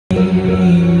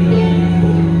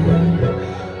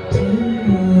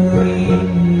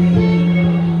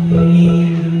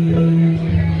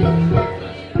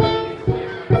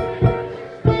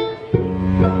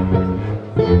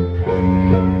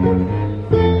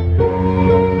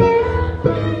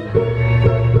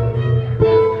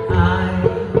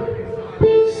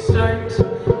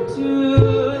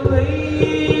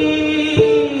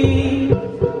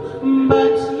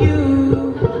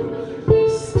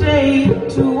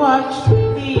To watch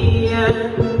the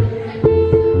end.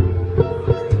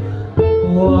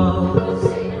 Walls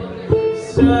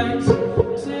start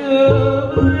to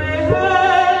break,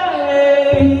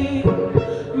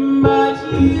 but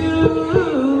you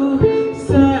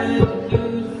said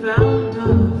you'd found a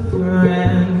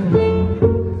friend.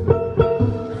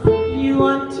 You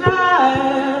wanted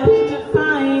to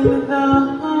find the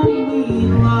home we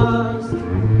lost,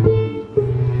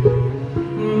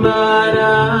 but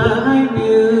I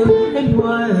knew it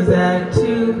was at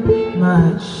too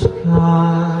much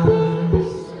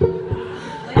cost.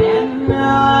 And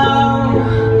now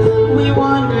we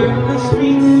wander the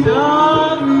streets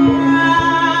of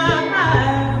lies,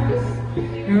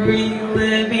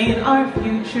 reliving our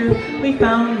future. We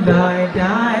found our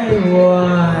die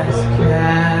was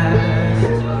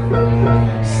cast.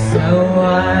 So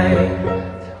I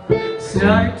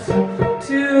start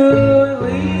to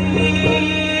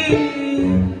leave,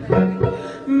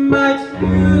 but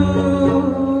you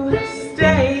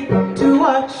stay to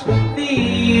watch the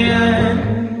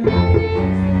end.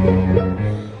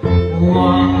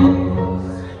 Walls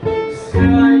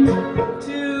start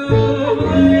to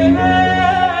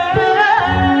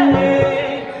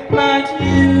break, but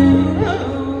you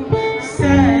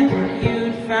said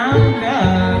you'd found a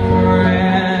friend.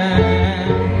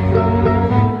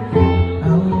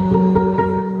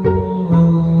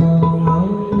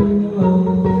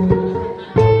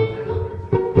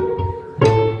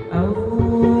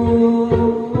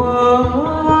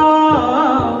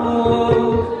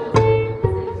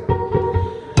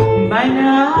 By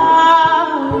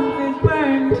now we've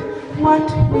burned what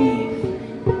we've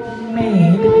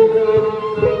made.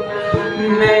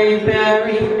 May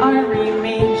bury our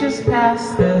remains just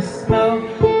past the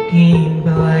smoking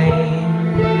blade.